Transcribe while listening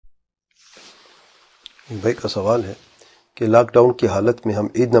بھائی کا سوال ہے کہ لاک ڈاؤن کی حالت میں ہم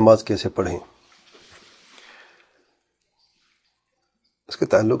عید نماز کیسے پڑھیں؟ اس کے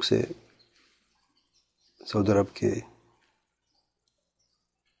تعلق سے سعودی عرب کے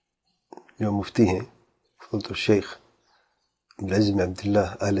جو مفتی ہیں فضیلۃ الشیخ عبدالعزیز بن عبداللہ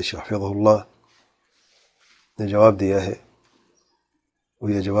آل شیخ حفظہ اللہ نے جواب دیا ہے،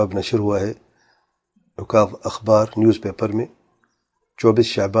 وہ یہ جواب نشر ہوا ہے عکاظ اخبار نیوز پیپر میں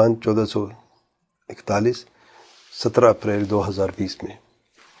 24 شعبان 1441 17 اپریل 2020 میں۔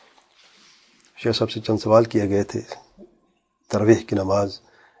 شیخ صاحب سے چند سوال کیے گئے تھے تراویح کی نماز،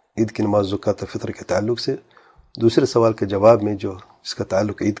 عید کی نماز، زکوٰۃ الفطر کے تعلق سے۔ دوسرے سوال کے جواب میں جو اس کا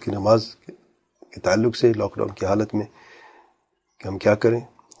تعلق عید کی نماز کے تعلق سے لاک ڈاؤن کی حالت میں کہ ہم کیا کریں،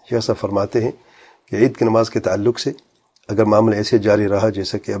 شیخ صاحب فرماتے ہیں کہ عید کی نماز کے تعلق سے اگر معاملہ ایسے جاری رہا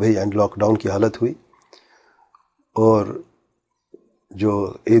جیسا کہ ابھی لاک ڈاؤن کی حالت ہوئی، اور جو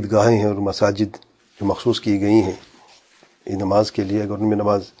عید گاہیں ہیں اور مساجد جو مخصوص کی گئی ہیں عید نماز کے لیے، اگر ان میں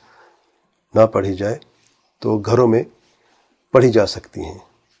نماز نہ پڑھی جائے تو گھروں میں پڑھی جا سکتی ہیں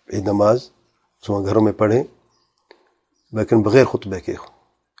عید نماز، گھروں میں پڑھیں، لیکن بغیر خطبے کے۔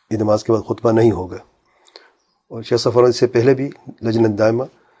 عید نماز کے بعد خطبہ نہیں ہوگا۔ اور شیخ صاحب اس سے پہلے بھی لجنہ دائمہ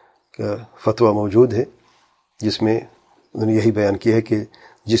کا فتویٰ موجود ہے جس میں انہوں نے یہی بیان کیا ہے کہ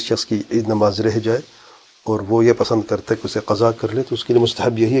جس شخص کی عید نماز رہ جائے اور وہ یہ پسند کرتا ہے کہ اسے قضا کر لے تو اس کے لیے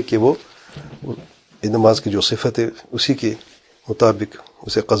مستحب یہی ہے کہ وہ عید نماز کی جو صفت ہے اسی کے مطابق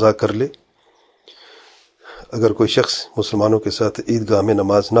اسے قضا کر لے۔ اگر کوئی شخص مسلمانوں کے ساتھ عید گاہ میں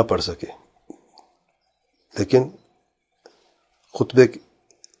نماز نہ پڑھ سکے لیکن خطبے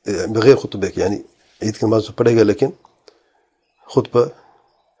بغیر خطبے کے، یعنی عید کی نماز تو پڑھے گا لیکن خطبہ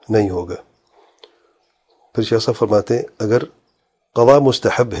نہیں ہوگا، پھر شیخ صاحب فرماتے ہیں اگر قضا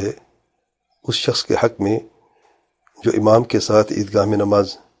مستحب ہے اس شخص کے حق میں جو امام کے ساتھ عید گاہ میں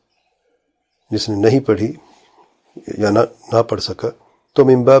نماز جس نے نہیں پڑھی یا نہ پڑھ سکا، تو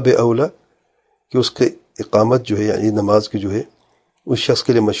من باب اولا کہ اس کے اقامت جو ہے یعنی عید نماز کی جو ہے اس شخص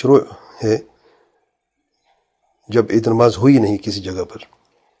کے لیے مشروع ہے جب عید نماز ہوئی نہیں کسی جگہ پر،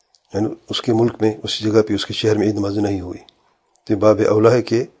 یعنی اس کے ملک میں اس جگہ پہ اس کے شہر میں عید نماز نہیں ہوئی، تو باب اولا ہے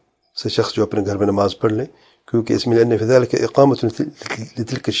کہ سے شخص جو اپنے گھر میں نماز پڑھ لے، کیونکہ اس میں لأن فی ذلک اقامت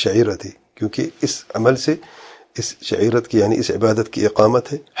لتلک الشعیرۃ، کیونکہ اس عمل سے اس شعیرت کی یعنی اس عبادت کی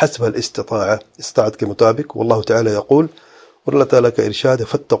اقامت ہے حسب الاستطاعہ، استطاعت کے مطابق۔ واللہ تعالی یقول، اور اللہ تعالیٰ کا ارشاد ہے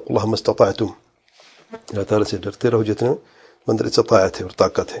فاتقوا اللہ ما استطعتم، اللہ تعالیٰ سے ڈرتے رہو جتنے اندر استطاعت ہے اور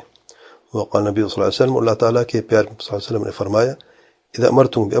طاقت ہے۔ وقال نبی صلی اللہ علیہ وسلم، اللہ تعالیٰ کے پیار صلی اللہ علیہ وسلم نے فرمایا اذا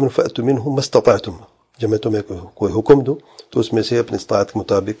امرتم بامر فاتوا منه ما استطعتم، جب میں تمہیں کوئی حکم دوں تو اس میں سے اپنے استطاعت کے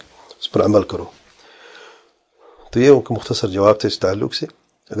مطابق اس پر عمل کرو۔ تو یہ ان کا مختصر جواب تھا اس تعلق سے۔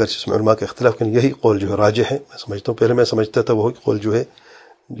 اگر اس میں علماء کے اختلاف کریں، یہی قول جو ہے راجح ہے، میں سمجھتا ہوں، پہلے میں سمجھتا تھا وہی قول جو ہے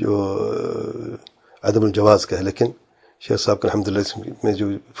جو عدم الجواز کا ہے، لیکن شیخ صاحب کا الحمدللہ میں جو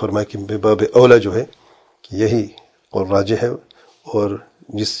فرمایا کہ باب اولا جو ہے کہ یہی قول راجح ہے، اور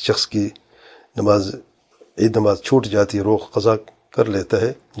جس شخص کی نماز عید نماز چھوٹ جاتی ہے روح قضا کر لیتا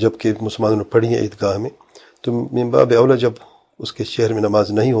ہے جبکہ مسلمانوں نے پڑھی ہے عید گاہ میں، تو من باب اولا جب اس کے شہر میں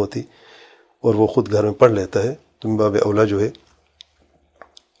نماز نہیں ہوتی اور وہ خود گھر میں پڑھ لیتا ہے تو من باب اولا جو ہے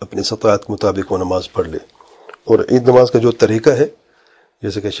اپنے استطاعت کے مطابق وہ نماز پڑھ لے۔ اور عید نماز کا جو طریقہ ہے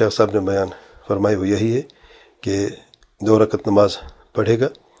جیسے کہ شیخ صاحب نے بیان فرمائی وہ یہی ہے کہ 2 رکعت نماز پڑھے گا،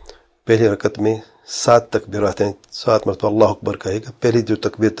 پہلی رکعت میں 7 تکبیرات ہیں، 7 مرتبہ اللہ اکبر کہے گا، پہلی جو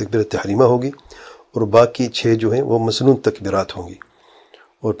تکبیر تحریمہ ہوگی اور باقی 6 جو ہیں وہ مسنون تکبیرات ہوں گی،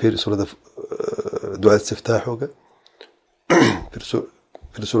 اور پھر دعا استفتاح ہوگا، پھر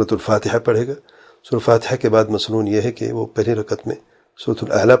سورۃ الفاتحہ پڑھے گا۔ سورۃ الفاتحہ کے بعد مسنون یہ ہے کہ وہ پہلی رکعت میں سورۃ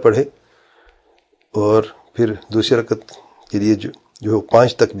الاعلیٰ پڑھے، اور پھر دوسری رکعت کے لیے جو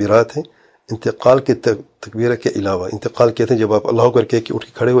 5 تکبیرات ہیں انتقال کے تکبیرہ کے علاوہ، انتقال کہتے ہیں جب آپ اللہ اکبر کہہ کے اٹھ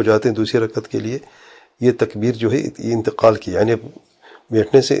کے کھڑے ہو جاتے ہیں دوسری رکعت کے لیے، یہ تکبیر جو ہے یہ انتقال کی، یعنی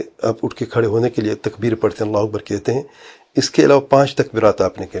بیٹھنے سے آپ اٹھ کے کھڑے ہونے کے لیے تکبیر پڑھتے ہیں، اللہ اکبر کہتے ہیں، اس کے علاوہ 5 تکبیرات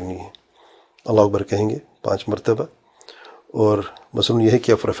آپ نے کرنی ہیں، اللہ اکبر کہیں گے 5 مرتبہ، اور مثلاً یہ ہے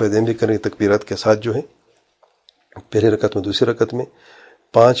کہ آپ رفع دین بھی کریں تکبیرات کے ساتھ جو ہے پہلی رکعت میں دوسری رکعت میں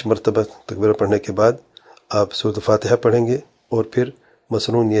 5 مرتبہ تکبیر پڑھنے کے بعد آپ سورۃ فاتحہ پڑھیں گے، اور پھر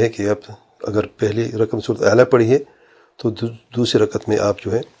مثلاً یہ ہے کہ آپ اگر پہلی رکعت میں سورۃ اعلیٰ پڑھی ہے تو دوسری رکعت میں آپ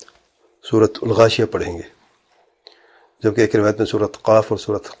جو ہے سورۃ الغاشیہ پڑھیں گے، جبکہ ایک روایت میں سورۃ قاف اور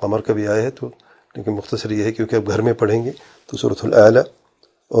سورۃ قمر کا بھی آیا ہے، تو لیکن مختصر یہ ہے کیونکہ آپ گھر میں پڑھیں گے تو سورۃ الاعلیٰ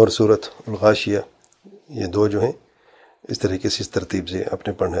اور سورۃ الغاشیہ یہ 2 جو ہیں اس طریقے سے اس ترتیب سے آپ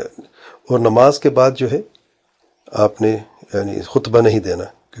نے پڑھنا ہے۔ اور نماز کے بعد جو ہے آپ نے یعنی خطبہ نہیں دینا،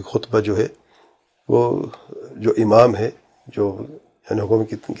 کیونکہ خطبہ جو ہے وہ جو امام ہے جو یعنی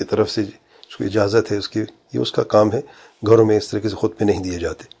حکومت کی طرف سے اس کو اجازت ہے اس کی، یہ اس کا کام ہے، گھروں میں اس طریقے سے خطبے نہیں دیے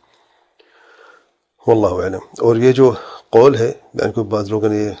جاتے۔ واللہ اعلم۔ اور یہ جو قول ہے، یعنی کہ بعض لوگوں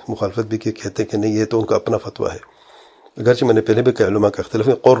نے یہ مخالفت بھی کی، کہتے ہیں کہ نہیں یہ تو ان کا اپنا فتویٰ ہے، اگرچہ میں نے پہلے بھی کہا علماء کا اختلاف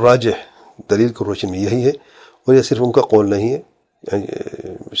ہے، قول راجح دلیل کی روشنی میں یہی ہے، اور یہ صرف ان کا قول نہیں ہے، یعنی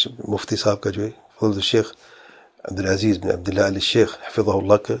مفتی صاحب کا جو ہے فضل الشیخ عبدالعزیز بن عبداللہ علی الشیخ حفظہ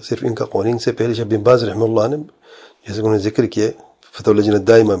اللہ کا، صرف ان کا قول، ان سے پہلے شیخ بن باز رحمہ اللہ نے، جیسے کہ انہوں نے ذکر کیا فتح اللجنہ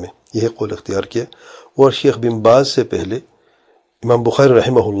الدائمہ میں، یہی قول اختیار کیا، اور شیخ بن باز سے پہلے امام بخاری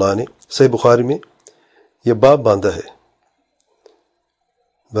رحمہ اللہ نے صحیح بخاری میں یہ باب باندھا ہے،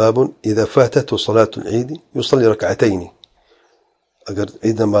 باب اذا فاتت صلاۃ العید یصلی رکعتین، اگر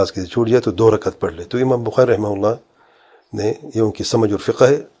عید نماز کی چھوٹ جائے تو 2 رکعت پڑھ لے۔ تو امام بخاری رحمہ اللہ نے، یہ ان کی سمجھ اور فقہ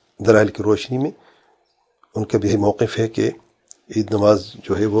ہے، دلائل کی روشنی میں ان کا بھی یہی موقف ہے کہ عید نماز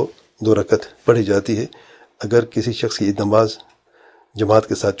جو ہے وہ 2 رکعت پڑھی جاتی ہے اگر کسی شخص کی عید نماز جماعت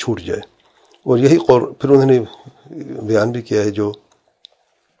کے ساتھ چھوٹ جائے۔ اور یہی قول پھر انہوں نے بیان بھی کیا ہے، جو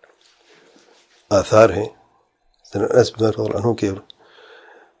آثار ہیں انس بن مالک عنہ کے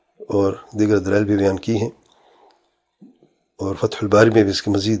اور دیگر دلائل بھی بیان کی ہیں، اور فتح الباری میں بھی اس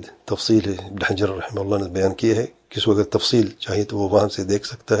کی مزید تفصیل ہے، ابن حجر رحمہ اللہ نے بیان کی ہے، کسی کو اگر تفصیل چاہیے تو وہ وہاں سے دیکھ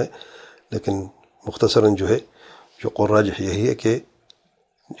سکتا ہے، لیکن مختصراً جو ہے جو قول راجح یہی ہے کہ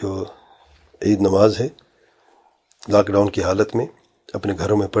جو عید نماز ہے لاک ڈاؤن کی حالت میں اپنے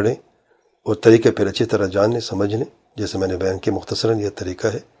گھروں میں پڑھیں، اور طریقے پھر اچھی طرح جاننے سمجھنے، جیسے میں نے بیان کیا مختصراً یہ طریقہ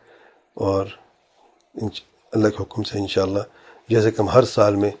ہے، اور اللہ کے حکم سے انشاءاللہ جیسے کہ ہم ہر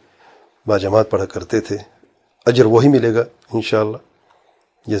سال میں باجماعت پڑھا کرتے تھے، اجر وہی ملے گا انشاءاللہ،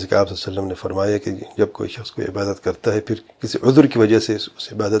 جیسے کہ آپ صلی اللہ علیہ وسلم نے فرمایا کہ جب کوئی شخص کوئی عبادت کرتا ہے پھر کسی عذر کی وجہ سے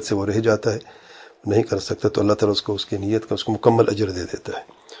اس عبادت سے وہ رہ جاتا ہے، نہیں کر سکتا، تو اللہ تعالیٰ اس کو اس کی نیت کا اس کو مکمل اجر دے دیتا ہے۔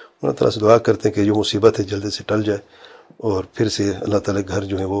 اللہ تعالیٰ سے دعا کرتے ہیں کہ جو مصیبت ہے جلدی سے ٹل جائے، اور پھر سے اللہ تعالیٰ گھر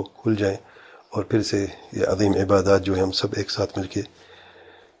جو ہے وہ کھل جائیں، اور پھر سے یہ عظیم عبادات جو ہے ہم سب ایک ساتھ مل کے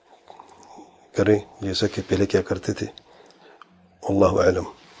کریں، جیسا کہ پہلے کیا کرتے تھے۔ اللہ اعلم۔